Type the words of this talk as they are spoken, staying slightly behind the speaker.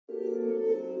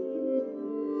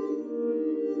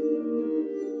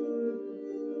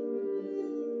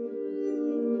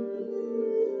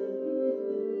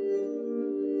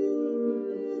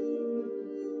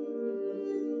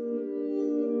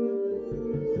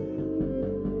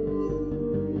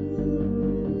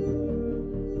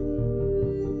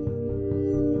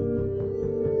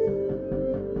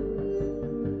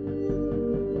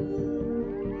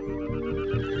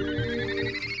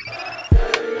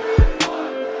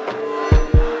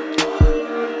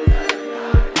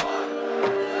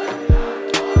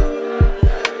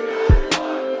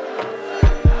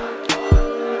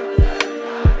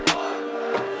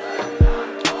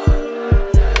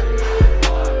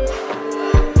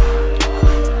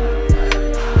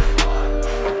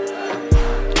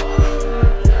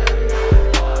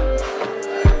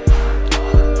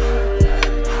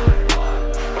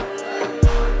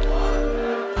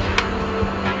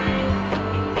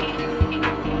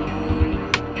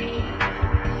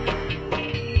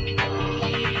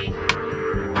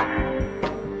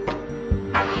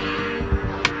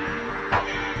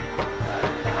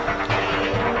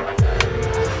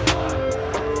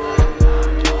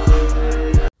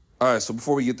All right, so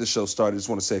before we get this show started, I just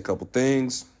want to say a couple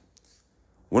things.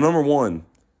 Well, number one,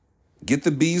 get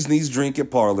the Bee's Knees drink at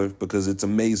Parlor because it's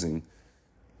amazing.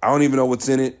 I don't even know what's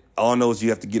in it. All I know is you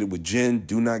have to get it with gin.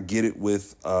 Do not get it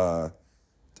with vodka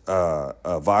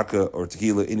or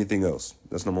tequila, anything else.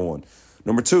 That's number one.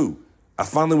 Number two, I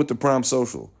finally went to Prime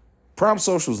Social. Prime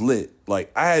Social's lit.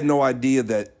 Like, I had no idea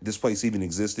that this place even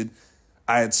existed.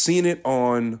 I had seen it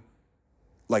on,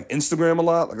 like, Instagram a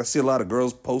lot. Like, I see a lot of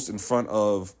girls post in front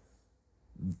of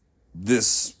the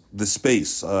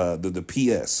space, the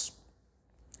PS.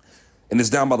 And it's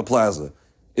down by the plaza.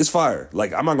 It's fire.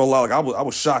 Like, I'm not gonna lie, like, I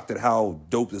was shocked at how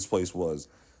dope this place was.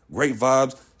 Great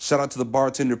vibes. Shout out to the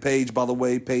bartender, Paige, by the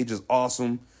way. Paige is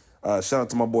awesome. Shout out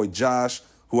to my boy Josh,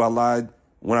 who I lied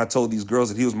when I told these girls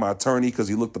that he was my attorney because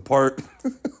he looked the part.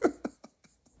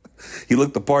 He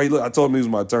looked the part. I told him he was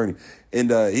my attorney. And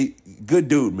he good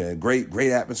dude, man.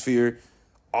 Great atmosphere.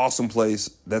 Awesome place.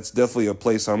 That's definitely a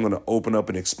place I'm going to open up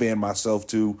and expand myself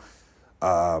to.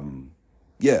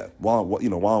 Yeah,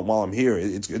 while I'm here,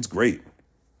 it's great.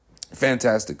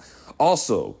 Fantastic.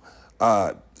 Also,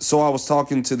 so I was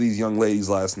talking to these young ladies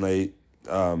last night,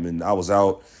 and I was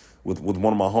out with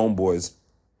one of my homeboys,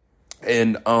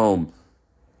 and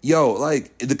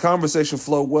like the conversation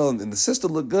flowed well, and the sister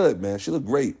looked good, man. She looked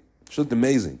great. She looked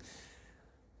amazing.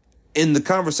 And the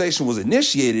conversation was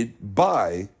initiated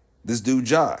by this dude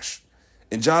Josh,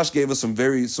 and Josh gave us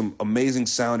some amazing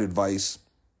sound advice.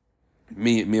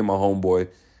 Me and my homeboy.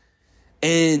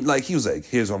 And like he was like,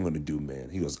 here's what I'm gonna do, man.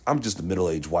 He goes, I'm just a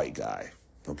middle-aged white guy,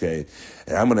 okay?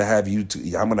 And I'm gonna have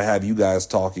you guys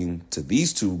talking to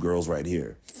these two girls right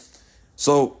here.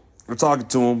 So we're talking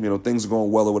to them, things are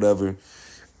going well or whatever.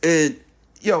 And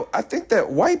I think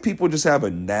that white people just have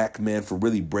a knack, man, for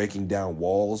really breaking down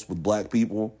walls with black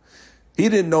people. He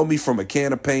didn't know me from a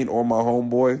can of paint or my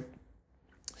homeboy.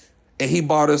 And he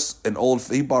bought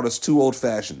us two old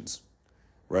fashions.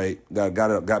 Right?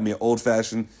 Got me an old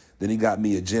fashioned, then he got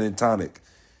me a gin and tonic.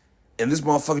 And this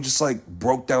motherfucker just like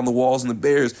broke down the walls and the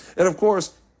barriers. And of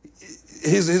course,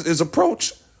 his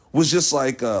approach was just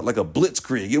like a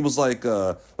blitzkrieg. It was like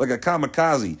a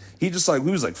kamikaze. He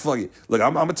was like, fuck it. Look,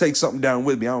 I'm gonna take something down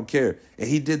with me. I don't care. And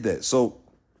he did that. So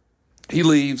he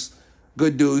leaves.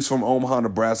 Good dude. He's from Omaha,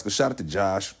 Nebraska. Shout out to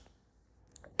Josh.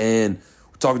 And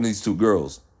we're talking to these two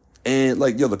girls. And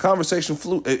the conversation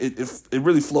flew. It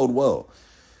really flowed well.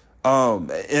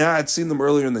 And I had seen them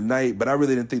earlier in the night, but I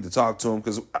really didn't think to talk to them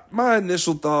because my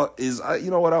initial thought is,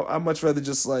 I'd much rather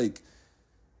just like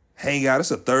hang out. It's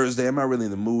a Thursday. I'm not really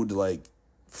in the mood to like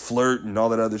flirt and all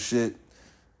that other shit.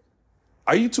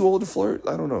 Are you too old to flirt?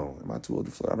 I don't know. Am I too old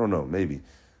to flirt? I don't know. Maybe.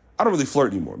 I don't really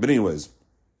flirt anymore. But anyways,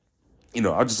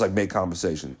 I'll just like make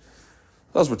conversation.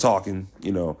 As we're talking,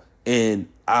 and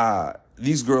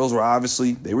these girls were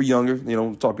they were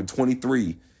younger, talking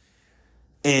 23.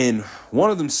 And one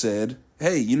of them said,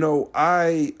 hey,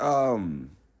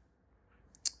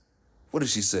 what did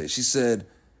she say? She said,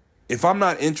 if I'm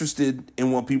not interested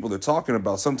in what people are talking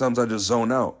about, sometimes I just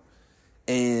zone out.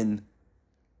 And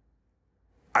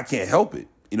I can't help it.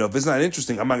 If it's not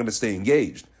interesting, I'm not going to stay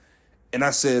engaged. And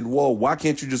I said, well, why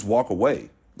can't you just walk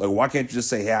away? Like, why can't you just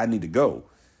say, hey, I need to go?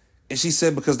 And she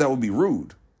said, because that would be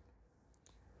rude.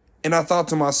 And I thought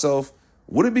to myself,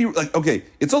 would it be like, okay,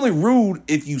 it's only rude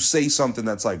if you say something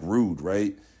that's like rude,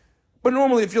 right? But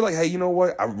normally if you're like, hey, you know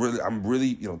what? I'm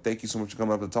really, thank you so much for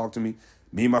coming up to talk to me.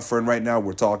 Me and my friend right now,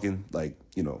 we're talking like,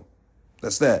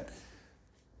 that's that.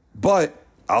 But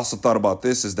I also thought about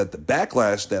this is that the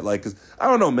backlash that like, 'cause I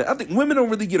don't know, man. I think women don't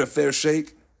really get a fair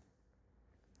shake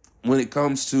when it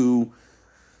comes to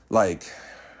like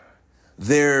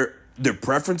their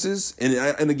preferences.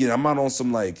 And again, I'm not on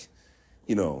some like,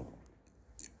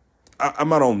 I'm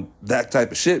not on that type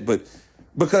of shit, but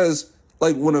because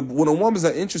like when a woman's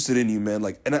not interested in you, man,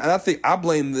 like, and I think I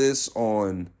blame this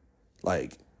on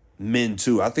like men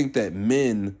too. I think that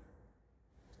men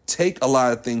take a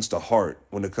lot of things to heart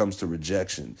when it comes to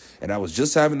rejection. And I was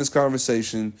just having this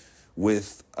conversation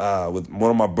with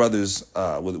one of my brothers,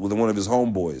 with one of his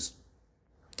homeboys.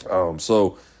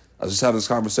 So I was just having this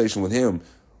conversation with him,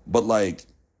 but like,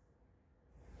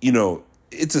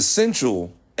 it's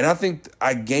essential. And I think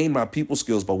I gained my people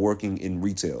skills by working in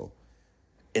retail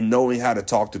and knowing how to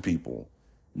talk to people,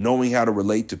 knowing how to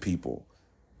relate to people.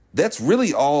 That's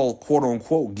really all quote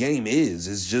unquote game is.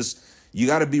 It's just, you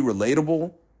got to be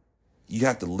relatable. You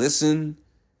have to listen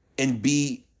and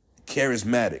be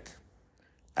charismatic.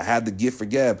 I had the gift for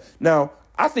gab. Now,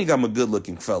 I think I'm a good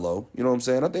looking fellow. You know what I'm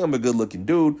saying? I think I'm a good looking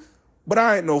dude, but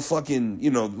I ain't no fucking,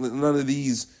 none of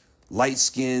these light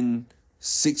skinned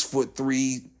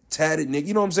 6'3", tatted nigga.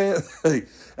 You know what I'm saying? Like,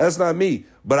 that's not me.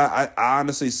 But I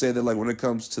honestly say that, like, when it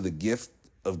comes to the gift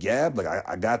of gab, like,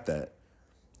 I got that.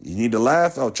 You need to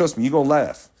laugh? Oh, trust me, you're going to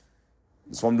laugh.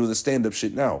 That's why I'm doing the stand-up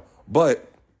shit now. But,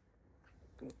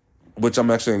 which I'm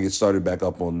actually going to get started back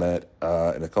up on that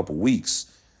in a couple weeks.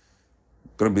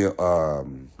 Going to be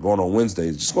going on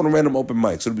Wednesdays. Just going to random open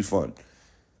mics. It'll be fun.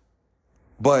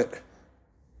 But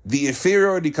the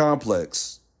inferiority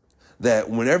complex that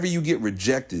whenever you get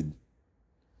rejected,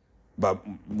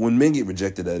 when men get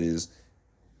rejected, that is,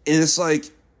 and it's like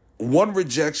one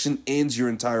rejection ends your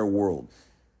entire world.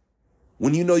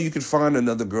 When you know you could find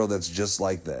another girl that's just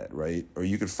like that, right? Or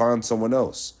you could find someone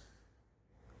else.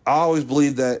 I always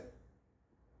believe that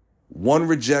one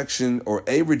rejection or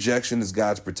a rejection is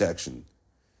God's protection.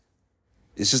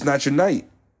 It's just not your night.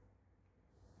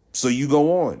 So you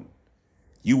go on.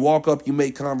 You walk up, you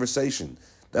make conversation.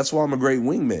 That's why I'm a great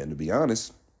wingman, to be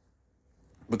honest.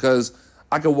 Because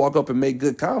I can walk up and make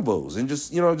good combos and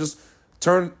just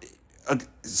turn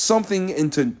nothing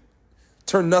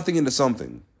into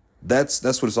something. That's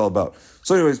what it's all about.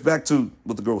 So anyways, back to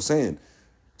what the girl was saying.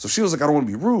 So she was like, I don't want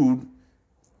to be rude.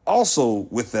 Also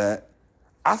with that,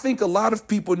 I think a lot of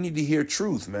people need to hear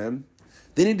truth, man.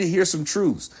 They need to hear some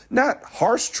truths. Not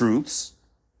harsh truths,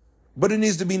 but it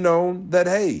needs to be known that,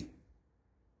 hey,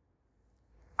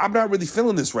 I'm not really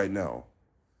feeling this right now.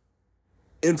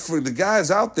 And for the guys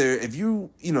out there, if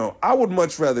I would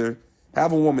much rather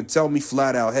have a woman tell me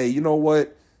flat out, hey, you know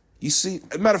what? You see,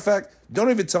 matter of fact,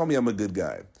 don't even tell me I'm a good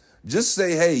guy. Just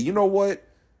say, hey, you know what?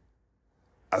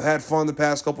 I've had fun the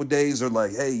past couple of days, or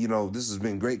like, hey, this has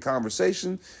been great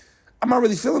conversation. I'm not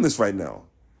really feeling this right now.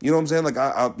 You know what I'm saying? Like,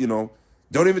 I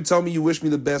don't even tell me you wish me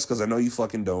the best, because I know you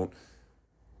fucking don't.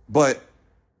 But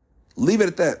leave it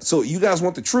at that. So you guys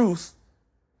want the truth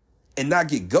and not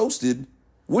get ghosted,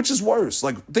 which is worse?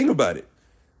 Like, think about it.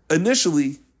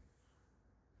 Initially,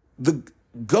 the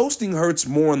ghosting hurts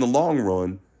more in the long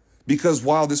run, because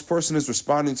while this person is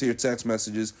responding to your text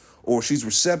messages or she's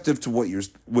receptive to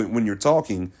when you're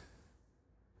talking,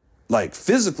 like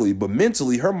physically, but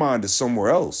mentally, her mind is somewhere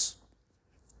else,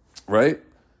 right?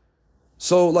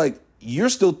 So, like, you're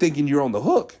still thinking you're on the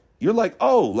hook. You're like,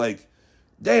 oh, like,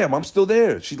 damn, I'm still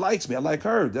there. She likes me. I like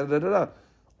her. Da da da da.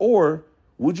 Or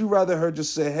would you rather her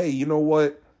just say, hey, you know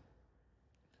what?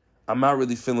 I'm not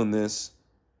really feeling this.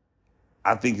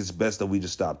 I think it's best that we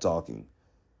just stop talking.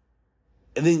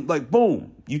 And then, like,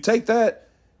 boom, you take that.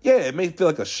 Yeah, it may feel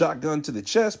like a shotgun to the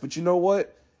chest, but you know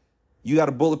what? You got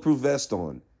a bulletproof vest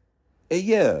on. And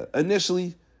yeah,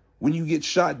 initially, when you get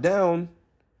shot down,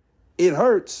 it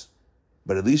hurts.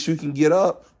 But at least you can get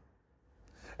up.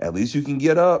 At least you can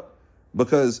get up.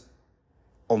 Because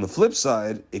on the flip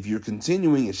side, if you're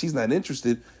continuing and she's not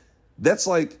interested, that's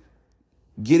like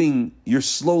you're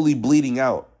slowly bleeding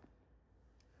out.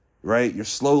 Right? You're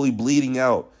slowly bleeding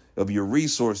out of your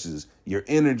resources, your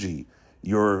energy,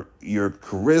 your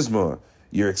charisma,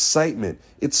 your excitement.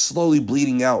 It's slowly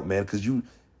bleeding out, man,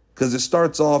 because it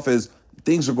starts off as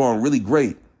things are going really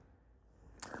great.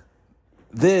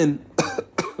 Then,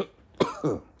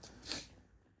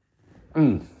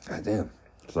 God damn.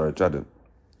 Sorry, I tried to.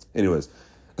 Anyways,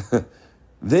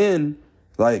 then,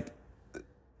 like,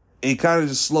 it kind of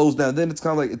just slows down. Then it's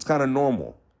kind of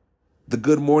normal. The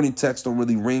good morning texts don't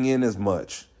really ring in as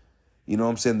much. You know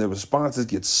what I'm saying? The responses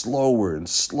get slower and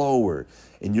slower.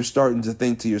 And you're starting to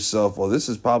think to yourself, well, this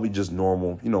is probably just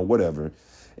normal, whatever.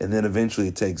 And then eventually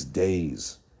it takes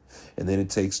days. And then it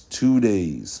takes 2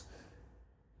 days.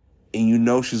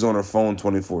 And she's on her phone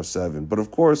 24/7. But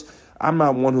of course, I'm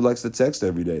not one who likes to text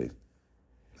every day.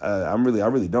 I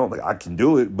really don't. Like, I can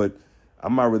do it, but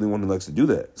I'm not really one who likes to do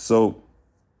that. So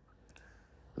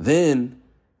then,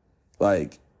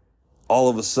 like, all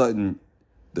of a sudden,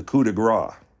 the coup de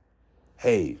grace.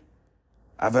 Hey,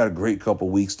 I've had a great couple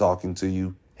weeks talking to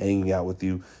you, hanging out with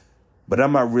you, but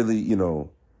I'm not really,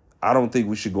 I don't think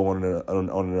we should go on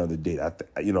another date.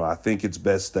 I think it's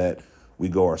best that we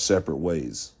go our separate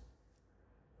ways.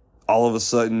 All of a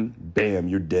sudden, bam,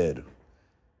 you're dead.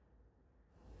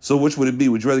 So which would it be?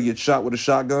 Would you rather get shot with a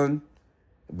shotgun,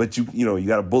 but you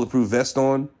got a bulletproof vest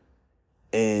on,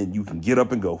 and you can get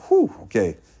up and go, whew,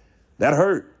 okay, that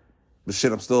hurt, but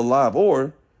shit, I'm still alive?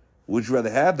 Or would you rather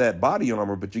have that body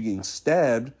armor, but you're getting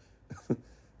stabbed,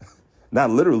 not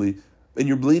literally, and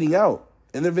you're bleeding out,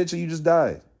 and then eventually you just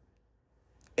die?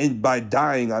 And by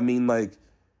dying, I mean, like,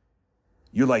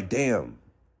 you're like, damn,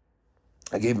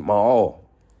 I gave it my all,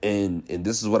 and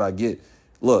this is what I get.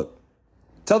 Look,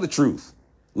 tell the truth.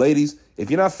 Ladies, if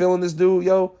you're not feeling this dude,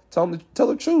 tell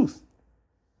the truth.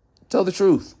 Tell the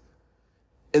truth.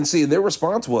 And see, their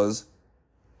response was,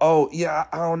 oh, yeah,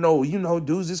 I don't know.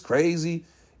 Dudes is crazy.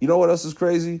 You know what else is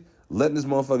crazy? Letting this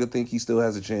motherfucker think he still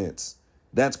has a chance.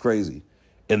 That's crazy.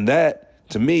 And that,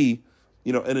 to me,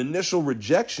 an initial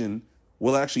rejection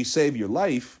will actually save your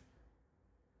life.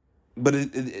 But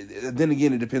then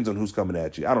again, it depends on who's coming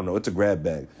at you. I don't know. It's a grab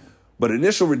bag. But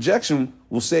initial rejection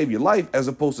will save your life as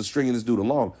opposed to stringing this dude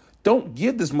along. Don't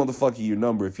give this motherfucker your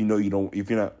number if you're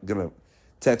not going to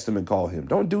text him and call him.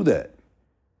 Don't do that.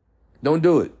 Don't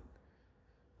do it.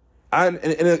 And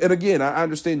again, I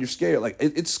understand you're scared. Like,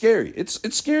 it's scary.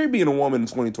 It's scary being a woman in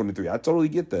 2023. I totally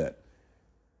get that.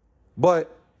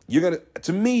 But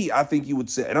to me, I think you would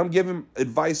say, and I'm giving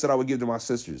advice that I would give to my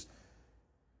sisters.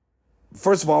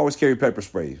 First of all, always carry pepper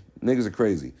spray. Niggas are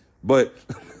crazy. But,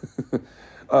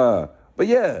 but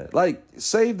yeah, like,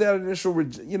 save that initial,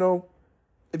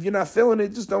 if you're not feeling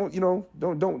it, just don't, you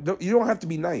don't have to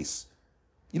be nice.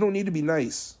 You don't need to be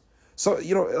nice. So,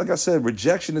 like I said,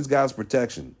 rejection is God's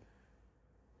protection.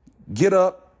 Get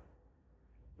up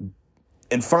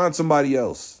and find somebody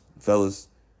else, fellas.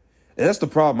 And that's the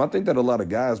problem. I think that a lot of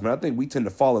guys, man, I think we tend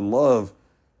to fall in love.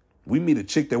 We meet a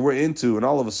chick that we're into, and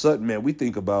all of a sudden, man, we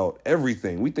think about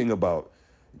everything. We think about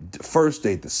the first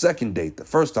date, the second date, the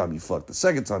first time you fuck, the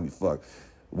second time you fuck,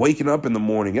 waking up in the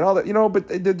morning and all that, but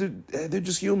they're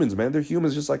just humans, man. They're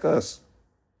humans just like us.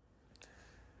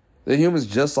 They're humans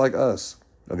just like us,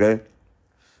 okay?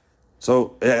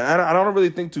 So I don't really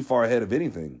think too far ahead of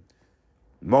anything.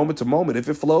 Moment to moment. If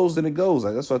it flows, then it goes.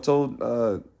 That's what I told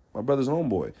my brother's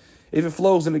homeboy. If it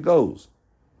flows, then it goes.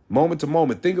 Moment to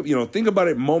moment. Think about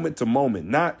it moment to moment,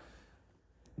 not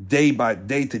day by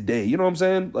day to day. You know what I'm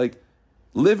saying? Like,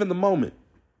 live in the moment.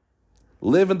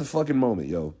 Live in the fucking moment,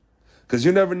 yo. Because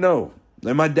you never know.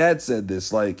 And my dad said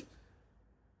this, like,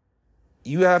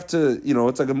 you have to,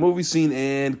 it's like a movie scene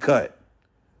and cut.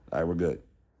 All right, we're good.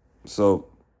 So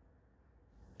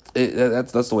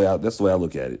that's the way I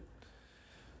look at it.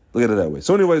 Look at it that way.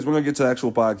 So anyways, we're going to get to the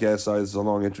actual podcast. Sorry, this is a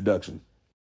long introduction.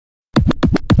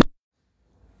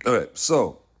 All right,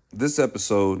 so this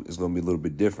episode is going to be a little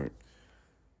bit different.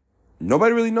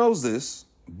 Nobody really knows this,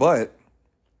 but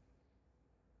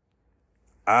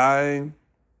I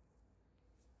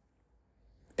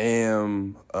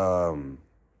am I'm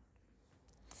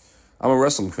a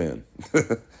wrestling fan.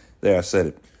 There, I said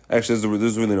it. Actually,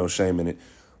 there's really no shame in it.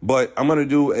 But I'm going to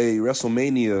do a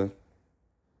Wrestlemania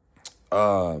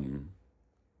card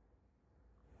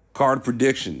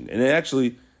prediction. And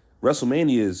actually,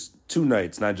 WrestleMania is 2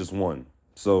 nights, not just one.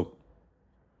 So,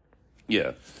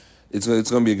 yeah, it's going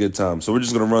to be a good time. So we're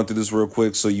just going to run through this real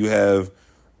quick. So you have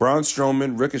Braun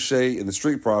Strowman, Ricochet, and the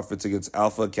Street Profits against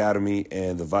Alpha Academy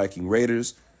and the Viking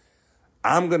Raiders.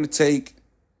 I'm going to take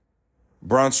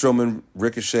Braun Strowman,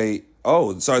 Ricochet.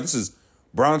 Oh, sorry, this is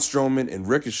Braun Strowman and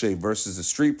Ricochet versus the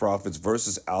Street Profits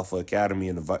versus Alpha Academy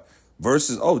and the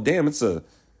versus. Oh, damn, it's a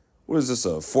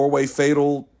 4-way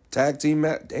fatal tag team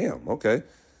match? Damn, okay.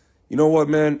 You know what,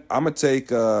 man? I'm going to take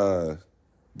Braun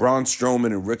Strowman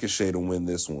and Ricochet to win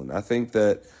this one. I think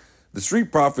that the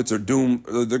Street Profits are doomed.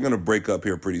 They're going to break up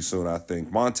here pretty soon, I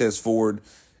think. Montez Ford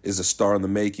is a star in the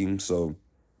making, so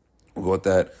we'll go with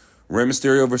that. Rey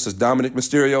Mysterio versus Dominic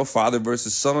Mysterio, father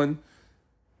versus son.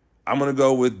 I'm going to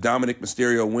go with Dominic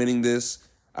Mysterio winning this.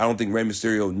 I don't think Rey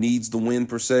Mysterio needs the win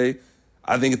per se.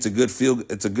 I think it's a great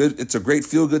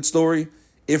feel-good story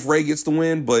if Rey gets the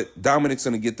win, but Dominic's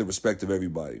going to get the respect of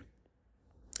everybody,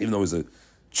 even though he's a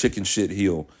chicken shit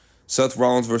heel. Seth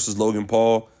Rollins versus Logan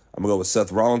Paul. I'm going to go with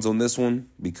Seth Rollins on this one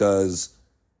because,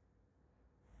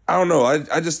 I don't know,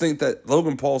 I just think that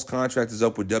Logan Paul's contract is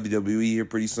up with WWE here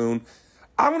pretty soon.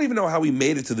 I don't even know how he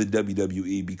made it to the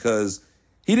WWE because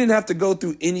he didn't have to go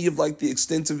through any of like the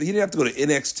extensive, he didn't have to go to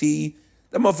NXT.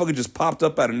 That motherfucker just popped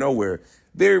up out of nowhere.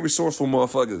 Very resourceful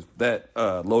motherfucker that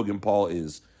Logan Paul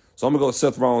is. So I'm going to go with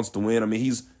Seth Rollins to win. I mean,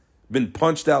 he's been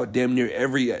punched out damn near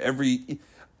every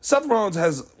Seth Rollins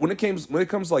has, when it comes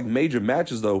to like major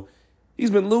matches though, he's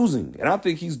been losing. And I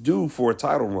think he's due for a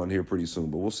title run here pretty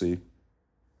soon, but we'll see.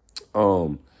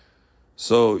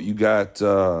 So you got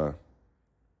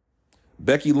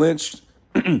Becky Lynch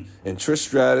and Trish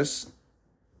Stratus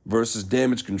versus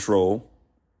Damage Control.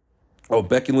 Oh,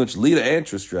 Becky Lynch, Lita, and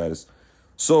Trish Stratus.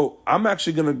 So I'm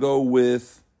actually going to go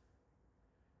with,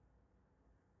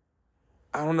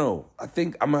 I don't know. I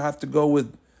think I'm going to have to go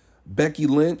with Becky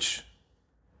Lynch,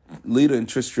 Lita, and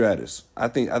Trish Stratus. I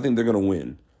think they're going to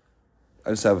win. I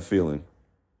just have a feeling.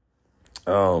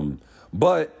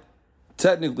 But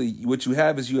technically, what you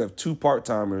have is you have 2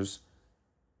 part-timers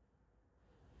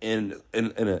and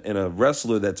a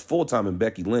wrestler that's full-time in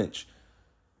Becky Lynch.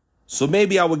 So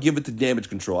maybe I would give it to Damage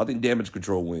Control. I think Damage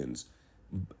Control wins.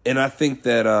 And I think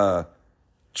that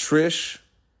Trish,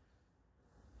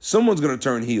 someone's going to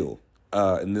turn heel.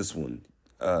 in this one.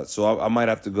 So I might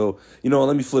have to go. You know,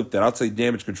 let me flip that. I'll say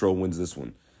Damage Control wins this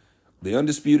one. The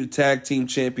Undisputed Tag Team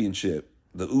Championship,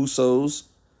 the Usos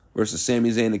versus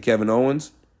Sami Zayn and Kevin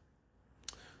Owens.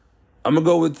 I'm going to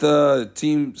go with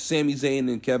Team Sami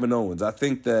Zayn and Kevin Owens. I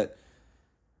think that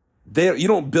you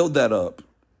don't build that up,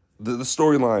 the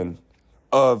storyline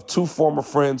of two former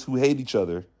friends who hate each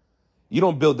other. You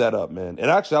don't build that up, man.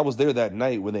 And actually, I was there that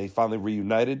night when they finally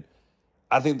reunited.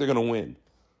 I think they're going to win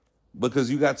because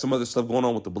you got some other stuff going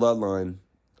on with the bloodline,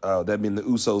 that being the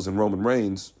Usos and Roman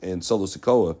Reigns and Solo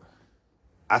Sikoa.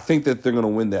 I think that they're going to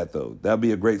win that, though. That'll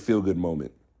be a great feel-good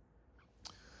moment.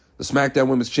 The SmackDown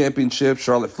Women's Championship,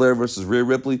 Charlotte Flair versus Rhea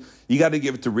Ripley. You got to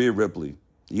give it to Rhea Ripley.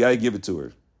 You got to give it to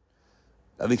her.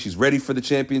 I think she's ready for the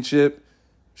championship.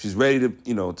 She's ready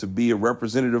to, to be a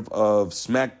representative of Is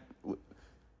it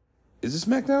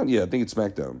SmackDown? Yeah, I think it's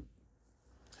SmackDown.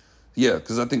 Yeah,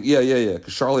 because I think,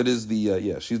 because Charlotte is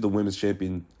she's the women's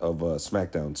champion of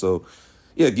SmackDown. So,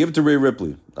 yeah, give it to Rhea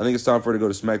Ripley. I think it's time for her to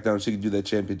go to SmackDown. She can do that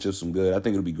championship some good. I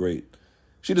think it'll be great.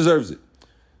 She deserves it.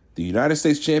 The United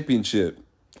States Championship,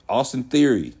 Austin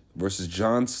Theory versus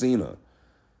John Cena.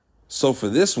 So for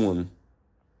this one,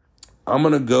 I'm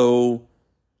going to go,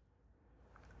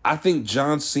 I think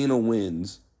John Cena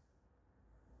wins,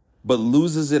 but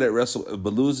loses it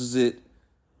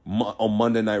on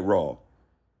Monday Night Raw.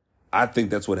 I think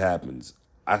that's what happens.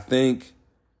 I think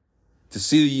to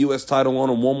see the U.S. title on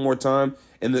him one more time,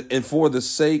 and for the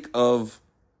sake of,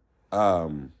 what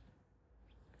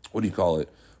do you call it?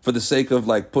 For the sake of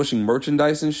like pushing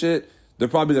merchandise and shit, they're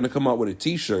probably going to come out with a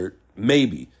T-shirt,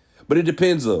 maybe. But it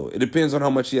depends, though. It depends on how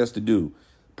much he has to do.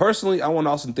 Personally, I want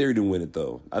Austin Theory to win it,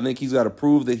 though. I think he's got to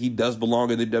prove that he does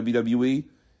belong in the WWE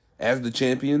as the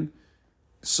champion.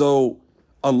 So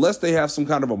unless they have some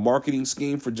kind of a marketing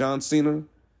scheme for John Cena,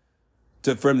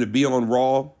 for him to be on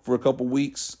Raw for a couple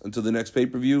weeks until the next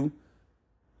pay-per-view,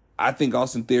 I think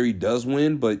Austin Theory does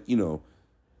win, but,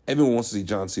 everyone wants to see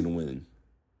John Cena winning.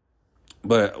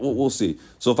 But we'll see.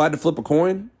 So if I had to flip a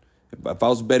coin, if I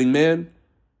was a betting man,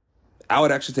 I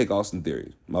would actually take Austin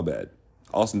Theory. My bad.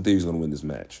 Austin Theory's going to win this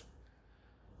match.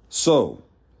 So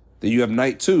then you have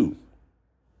night 2.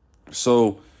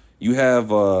 So you have,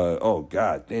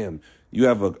 you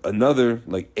have another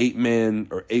like 8-man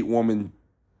or 8-woman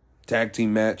tag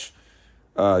team match.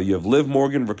 You have Liv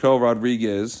Morgan, Raquel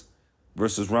Rodriguez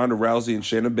versus Ronda Rousey and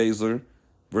Shayna Baszler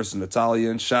versus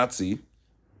Natalya and Shotzi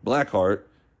Blackheart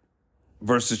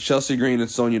versus Chelsea Green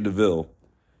and Sonya Deville.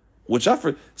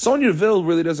 Sonya Deville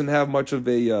really doesn't have much of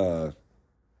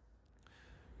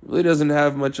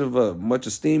much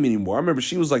esteem anymore. I remember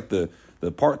she was like the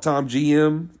part-time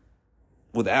GM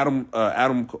with Adam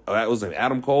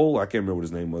Cole. I can't remember what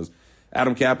his name was.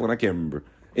 Adam Kaplan. I can't remember.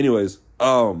 Anyways,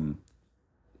 I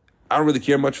don't really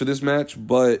care much for this match,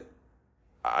 but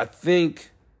I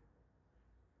think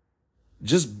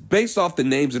just based off the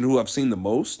names and who I've seen the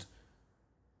most,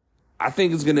 I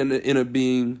think it's going to end up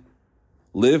being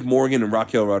Liv Morgan and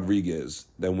Raquel Rodriguez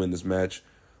that win this match.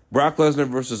 Brock Lesnar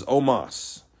versus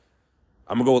Omos.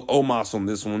 I'm going to go with Omos on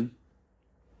this one.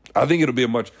 I think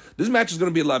this match is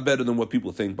going to be a lot better than what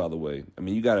people think, by the way. I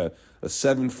mean, you got a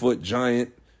 7-foot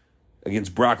giant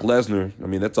against Brock Lesnar. I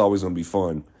mean, that's always going to be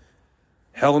fun.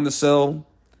 Hell in the Cell,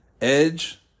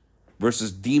 Edge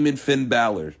versus Demon Finn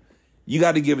Balor. You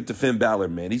got to give it to Finn Balor,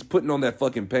 man. He's putting on that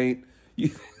fucking paint.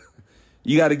 You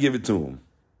got to give it to him.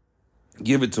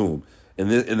 Give it to him.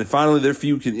 And then finally their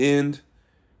feud can end.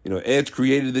 Edge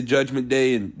created the Judgment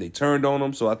Day and they turned on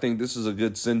him. So I think this is a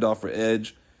good send-off for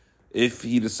Edge if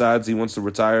he decides he wants to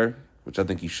retire, which I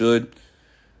think he should.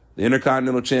 The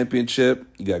Intercontinental Championship,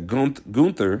 you got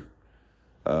Gunther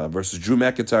versus Drew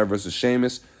McIntyre versus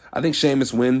Sheamus. I think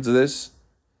Sheamus wins this.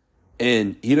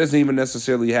 And he doesn't even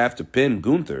necessarily have to pin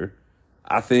Gunther.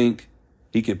 I think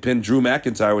he could pin Drew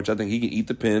McIntyre, which I think he can eat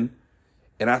the pin.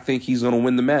 And I think he's going to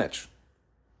win the match.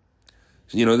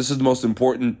 This is the most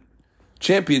important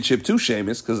championship to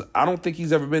Sheamus because I don't think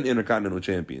he's ever been Intercontinental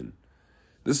Champion.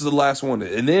 This is the last one.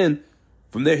 And then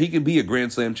from there, he could be a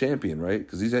Grand Slam champion, right?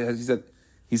 Because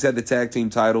he's had the tag team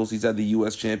titles. He's had the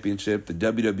U.S. Championship, the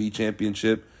WWE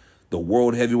Championship, the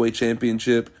World Heavyweight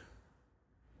Championship,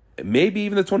 maybe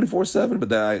even the 24/7,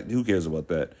 but who cares about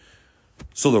that?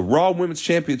 So the Raw Women's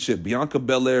Championship, Bianca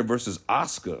Belair versus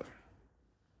Asuka.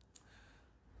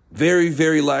 Very,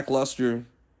 very lackluster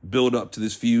build up to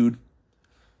this feud.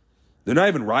 They're not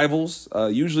even rivals.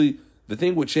 Usually the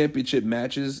thing with championship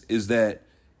matches is that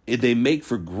they make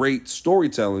for great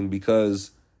storytelling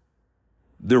because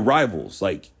they're rivals.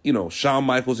 Like, Shawn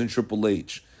Michaels and Triple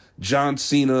H, John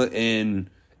Cena and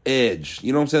Edge.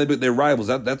 You know what I'm saying? But they're rivals.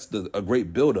 That's a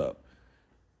great build up.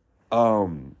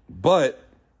 But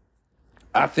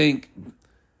I think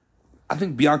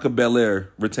Bianca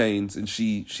Belair retains and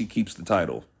she keeps the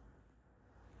title.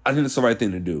 I think that's the right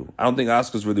thing to do. I don't think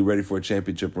Asuka's really ready for a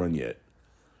championship run yet.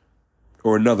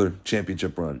 Or another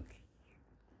championship run.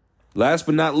 Last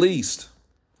but not least,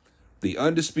 the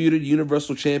Undisputed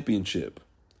Universal Championship.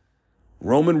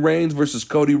 Roman Reigns versus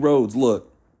Cody Rhodes.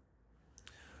 Look,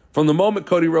 from the moment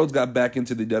Cody Rhodes got back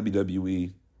into the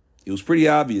WWE, it was pretty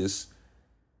obvious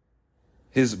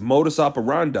his modus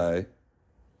operandi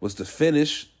was to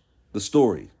finish the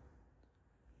story.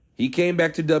 He came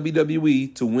back to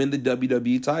WWE to win the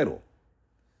WWE title.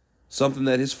 Something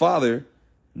that his father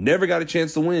never got a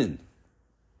chance to win.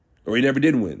 Or he never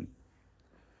did win.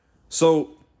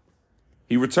 So,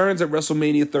 he returns at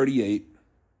WrestleMania 38,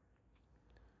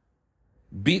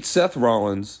 beats Seth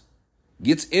Rollins,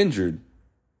 gets injured,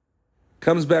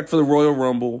 comes back for the Royal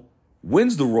Rumble,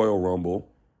 wins the Royal Rumble,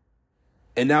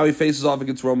 and now he faces off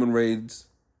against Roman Reigns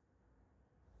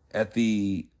at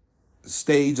the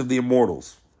stage of the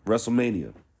Immortals,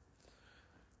 WrestleMania.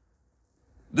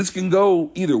 This can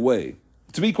go either way.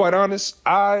 To be quite honest,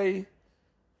 I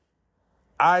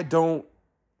don't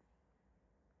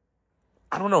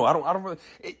know. I don't really.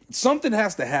 Something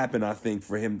has to happen, I think,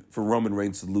 for Roman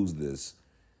Reigns to lose this.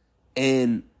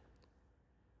 And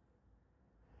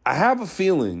I have a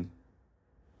feeling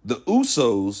the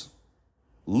Usos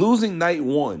losing night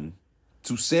one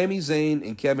to Sami Zayn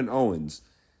and Kevin Owens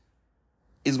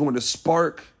is going to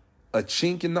spark a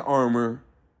chink in the armor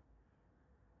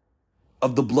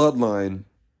of the bloodline.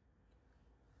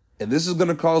 And this is going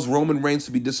to cause Roman Reigns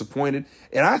to be disappointed.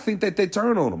 And I think that they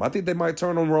turn on him. I think they might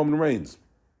turn on Roman Reigns.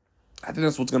 I think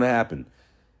that's what's going to happen.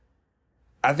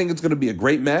 I think it's going to be a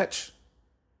great match.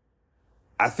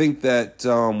 I think that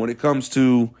when it comes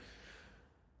to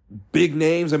big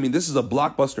names, I mean, this is a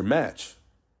blockbuster match.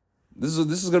 This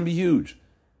is going to be huge.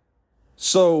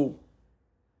 So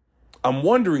I'm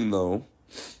wondering, though,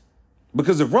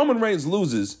 because if Roman Reigns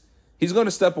loses, he's going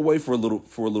to step away for a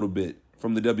little bit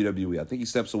from the WWE. I think he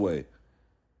steps away.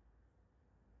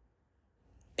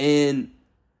 And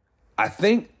I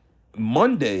think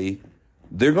Monday,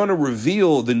 they're going to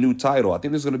reveal the new title. I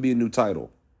think there's going to be a new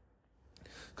title.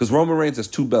 Because Roman Reigns has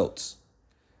 2 belts.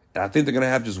 And I think they're going to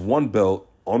have just 1 belt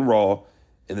on Raw,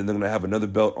 and then they're going to have another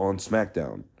belt on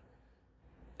SmackDown.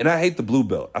 And I hate the blue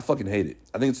belt. I fucking hate it.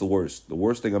 I think it's the worst. The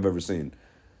worst thing I've ever seen.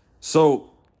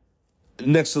 So,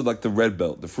 next to like the red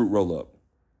belt, the fruit roll-up.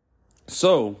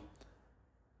 So,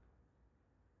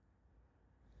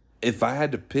 if I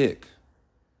had to pick,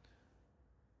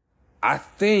 I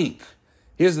think,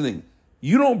 here's the thing.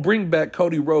 You don't bring back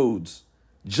Cody Rhodes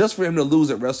just for him to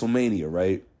lose at WrestleMania,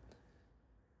 right?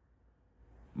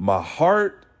 My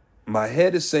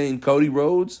head is saying Cody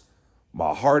Rhodes.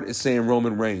 My heart is saying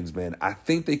Roman Reigns, man. I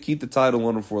think they keep the title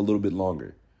on him for a little bit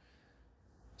longer.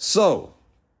 So,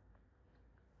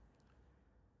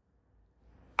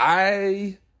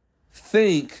 I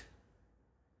think,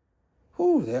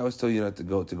 they always tell you not to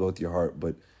go with your heart,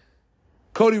 but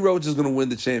Cody Rhodes is going to win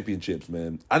the championships,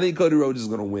 man. I think Cody Rhodes is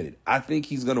going to win it. I think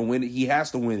he's going to win it. He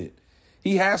has to win it.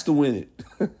 He has to win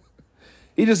it.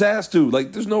 He just has to.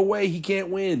 Like, there's no way he can't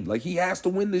win. Like, he has to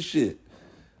win this shit.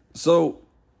 So,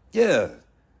 yeah,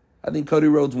 I think Cody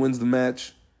Rhodes wins the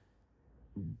match.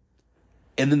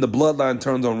 And then the bloodline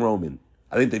turns on Roman.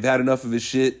 I think they've had enough of his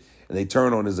shit, and they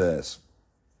turn on his ass.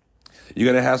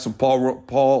 You're going to have some Paul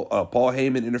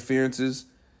Heyman interferences.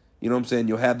 You know what I'm saying?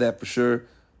 You'll have that for sure.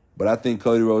 But I think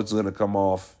Cody Rhodes is going to come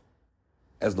off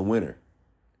as the winner.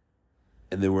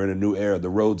 And then we're in a new era, the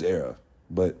Rhodes era.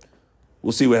 But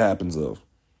we'll see what happens, though.